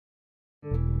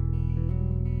Good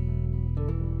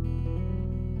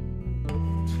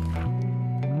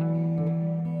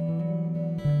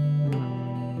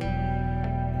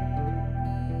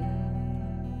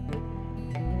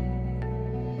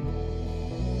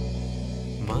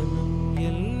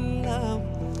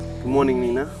morning,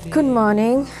 Nina. Good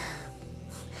morning.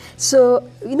 So,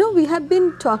 we have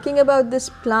been talking about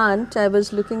this plant. I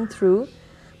was looking through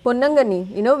ponnanganni.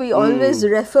 We always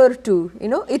refer to,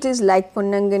 it is like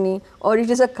ponnanganni or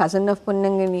it is a cousin of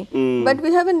ponnanganni. But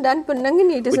we haven't done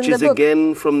ponnanganni. It is Which in the is book.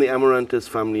 again from the Amaranthus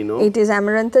family, no? It is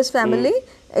Amaranthus family.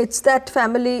 It's that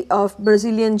family of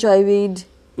Brazilian joyweed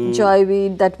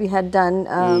that we had done.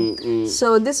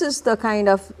 So this is the kind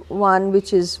of one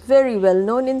which is very well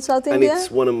known in South India. And it's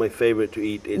one of my favorite to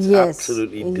eat. It's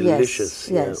absolutely delicious.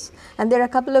 Yes. And there are a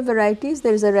couple of varieties.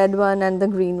 There is a red one and the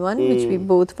green one, which we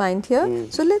both find here.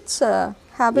 So let's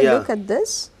have a look at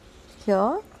this here.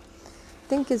 I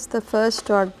think it's the first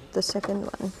or the second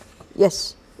one.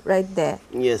 Yes, right there.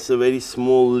 Yes, so very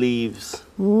small leaves.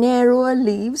 Narrower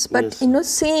leaves, but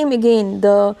same again.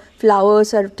 The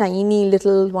flowers are tiny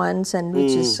little ones, and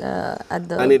which is at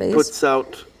the and it base. puts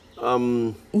out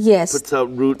puts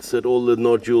out roots at all the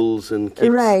nodules and keeps.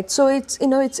 Right. So it's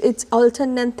it's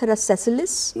Alternanthera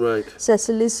sessilis. Right.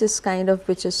 Sessilis is kind of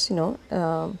which is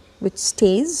which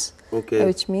stays. Okay.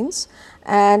 Which means,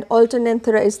 and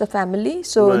Alternanthera is the family.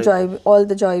 So all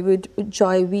the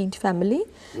joyweed family.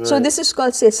 Right. So this is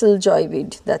called sessile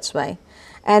joyweed. That's why.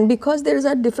 And because there is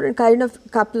a different kind of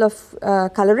couple of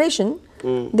coloration,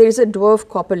 there is a dwarf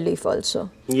copper leaf also.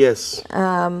 Yes.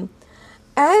 And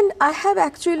I have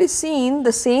actually seen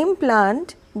the same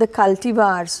plant, the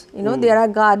cultivars, there are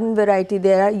garden variety,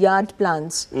 there are yard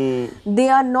plants. They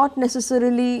are not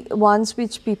necessarily ones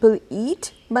which people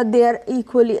eat, but they are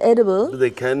equally edible. They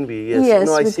can be, yes.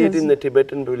 No, I see it in the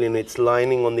Tibetan pavilion. It's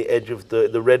lining on the edge of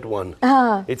the red one.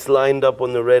 It's lined up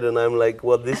on the red, and I'm like,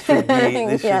 well, this should be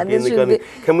this should be in the garden.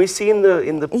 Can we see in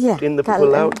the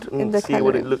pull out and see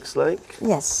what it looks like?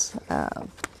 Yes.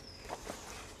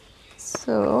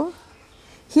 So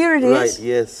here it is. Right.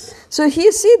 Yes. So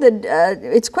here, see that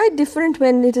it's quite different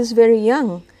when it is very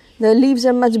young. The leaves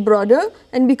are much broader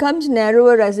and becomes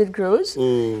narrower as it grows.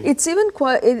 It's even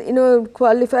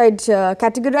qualified,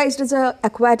 categorized as an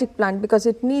aquatic plant because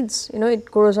it needs, it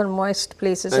grows on moist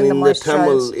places and in the moist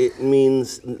soils. And in the Tamil, it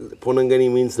means, ponnanganni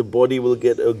means the body will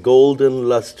get a golden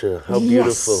luster. How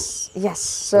beautiful. Yes.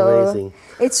 So amazing.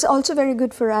 It's also very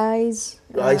good for eyes.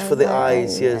 Eyes for the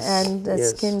eyes, yes. And the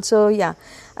skin. So, yeah.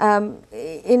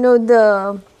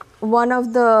 One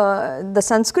of the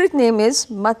Sanskrit name is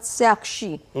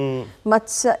Matsyakshi.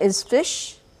 Matsya is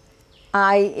fish,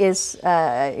 I is,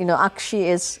 Akshi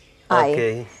is eye.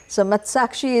 Okay. So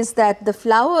Matsakshi is that the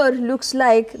flower looks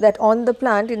like that on the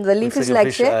plant, in the leaf is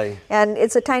like shape, and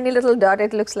it's a tiny little dot,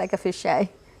 it looks like a fish eye.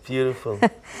 Beautiful.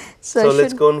 So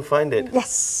let's go and find it.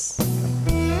 Yes.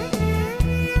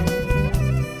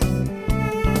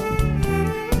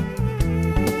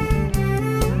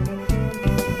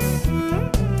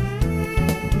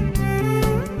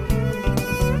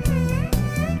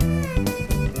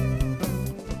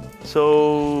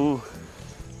 So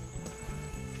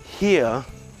here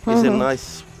is a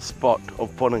nice spot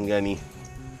of ponnanganni.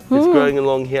 It's growing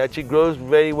along here. Actually grows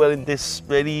very well in this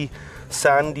very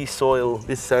sandy soil,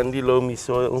 this sandy loamy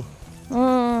soil.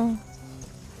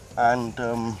 And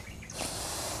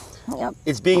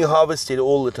it's being harvested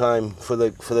all the time for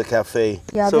the cafe.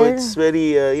 Yeah, so it's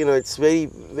very it's very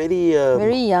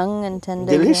young and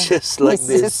tender. Delicious like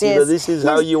this. This is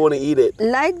how you want to eat it.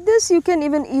 Like this, you can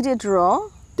even eat it raw.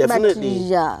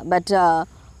 Definitely. But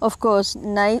of course,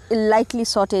 lightly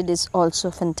sauteed is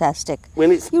also fantastic. When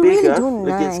it's bigger,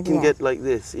 really it can get like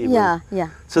this even. Yeah.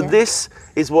 So this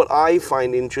is what I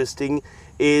find interesting,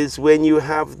 is when you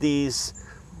have these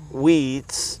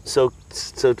weeds, so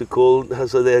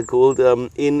they're called,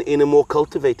 in a more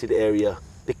cultivated area,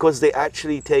 because they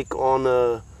actually take on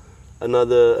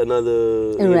another.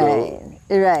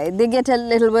 Right. They get a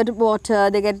little bit of water.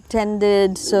 They get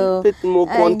tended. So a bit more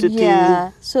quantity.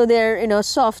 So they're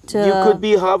soft. You could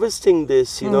be harvesting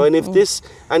this, and if this,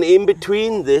 and in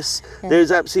between this,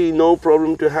 there's absolutely no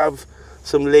problem to have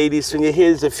some ladies.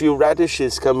 Here's a few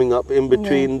radishes coming up in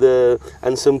between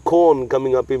and some corn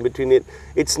coming up in between it.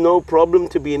 It's no problem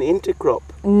to be an intercrop.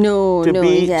 To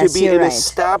be an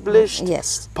established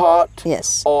part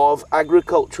of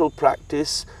agricultural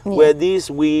practice where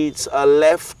these weeds are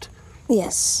left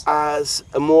as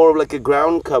more of like a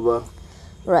ground cover.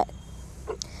 Right.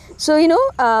 So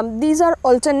these are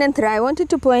Alternanthera. I wanted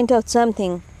to point out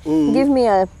something. Give me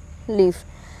a leaf.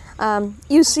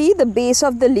 You see the base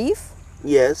of the leaf?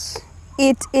 Yes.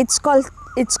 It's called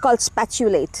it's called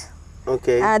spatulate.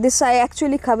 Okay. This I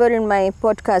actually cover in my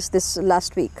podcast this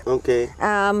last week. Okay.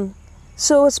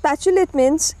 So spatulate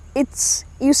means it's,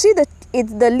 you see that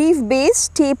the leaf base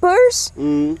tapers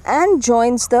and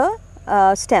joins the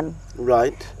stem.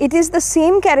 Right. It is the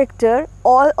same character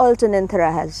all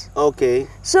Alternanthera has. Okay.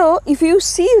 So if you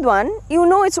see one, you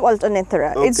know it's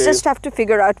Alternanthera. Okay. It's just have to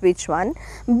figure out which one.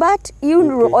 But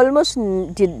you almost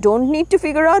don't need to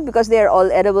figure out because they are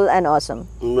all edible and awesome.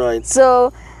 Right.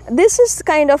 So this is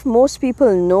kind of most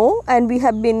people know, and we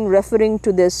have been referring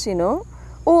to this, you know.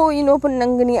 Oh, you know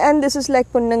ponnanganni, and this is like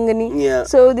ponnanganni. Yeah.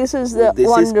 So this is the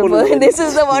wonderful. This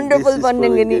is the wonderful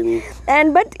ponnanganni.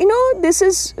 And but you know, this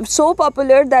is so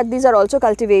popular that these are also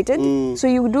cultivated. So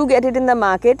you do get it in the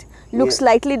market. Looks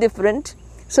slightly different.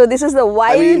 So this is the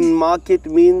wild. I mean, market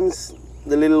means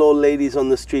the little old ladies on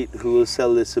the street who will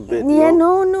sell this a bit. Yeah,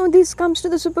 no, this comes to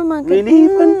the supermarket. Really?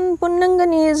 Even?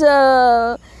 Ponnanganni is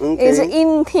a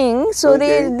in thing, so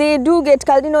they do get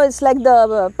you know, it's like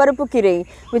the parapukire,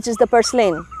 which is the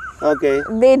purslane. Okay.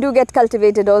 They do get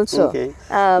cultivated also. Okay.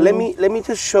 Let me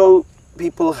just show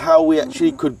people how we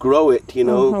actually could grow it, you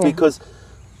know, because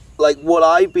like what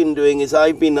I've been doing is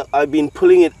I've been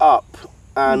pulling it up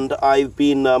and I've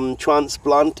been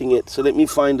transplanting it. So let me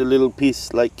find a little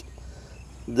piece like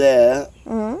there.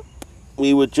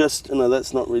 We would just, no,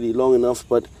 that's not really long enough,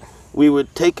 but we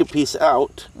would take a piece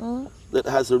out that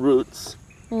has the roots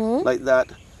like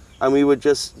that, and we would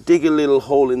just dig a little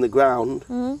hole in the ground,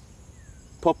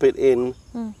 pop it in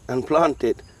and plant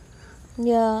it.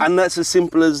 Yeah. And that's as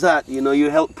simple as that. You know, you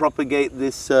help propagate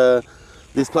this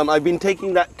this plant. I've been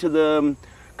taking that to the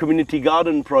community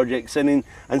garden projects and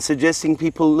suggesting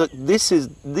people, look, these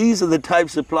are the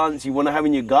types of plants you want to have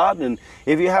in your garden.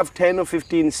 If you have 10 or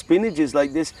 15 spinaches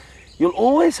like this, you'll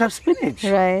always have spinach.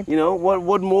 Right. You know,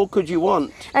 what more could you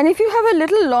want? And if you have a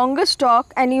little longer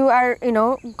stalk and you are, you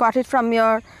know, got it from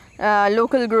your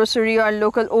local grocery or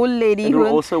local old lady, it will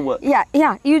also work.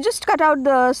 Yeah. You just cut out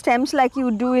the stems like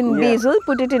you do in basil,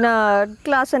 put it in a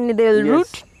glass, and they'll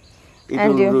root. It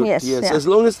will root. Yes. As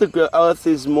long as the earth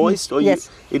is moist,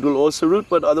 it will also root.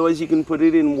 But otherwise, you can put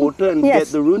it in water and get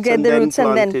the roots and then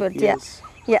plant it. Yes.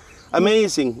 Yeah.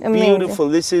 Amazing. Beautiful.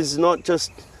 This is not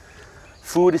just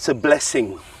food; it's a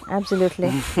blessing.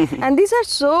 Absolutely. And these are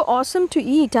so awesome to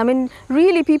eat. I mean,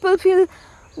 really, people feel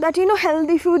that, you know,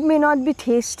 healthy food may not be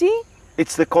tasty.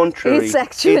 It's the contrary. It's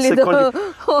actually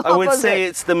I would say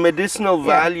it's the medicinal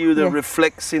value that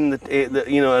reflects in the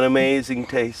you know, an amazing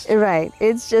taste. Right.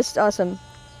 It's just awesome.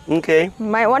 Okay.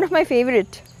 One of my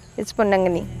favorite. It's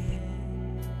ponnanganni.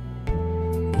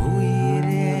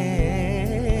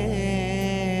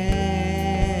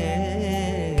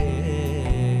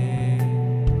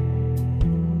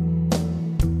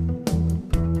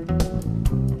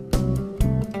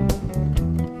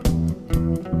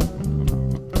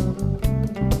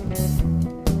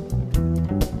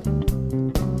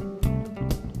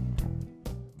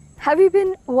 Have you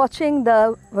been watching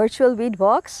the virtual weed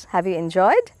walks? Have you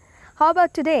enjoyed? How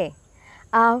about today?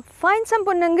 Find some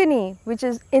ponnanganni which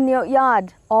is in your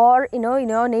yard or, you know, in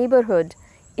your neighborhood.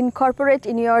 Incorporate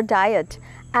in your diet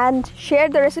and share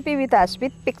the recipe with us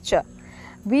with picture.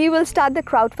 We will start the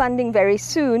crowdfunding very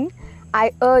soon.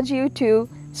 I urge you to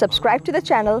subscribe to the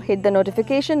channel, hit the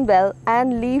notification bell,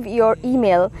 and leave your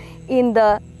email in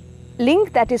the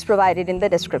link that is provided in the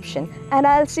description. And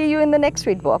I'll see you in the next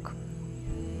weed walk.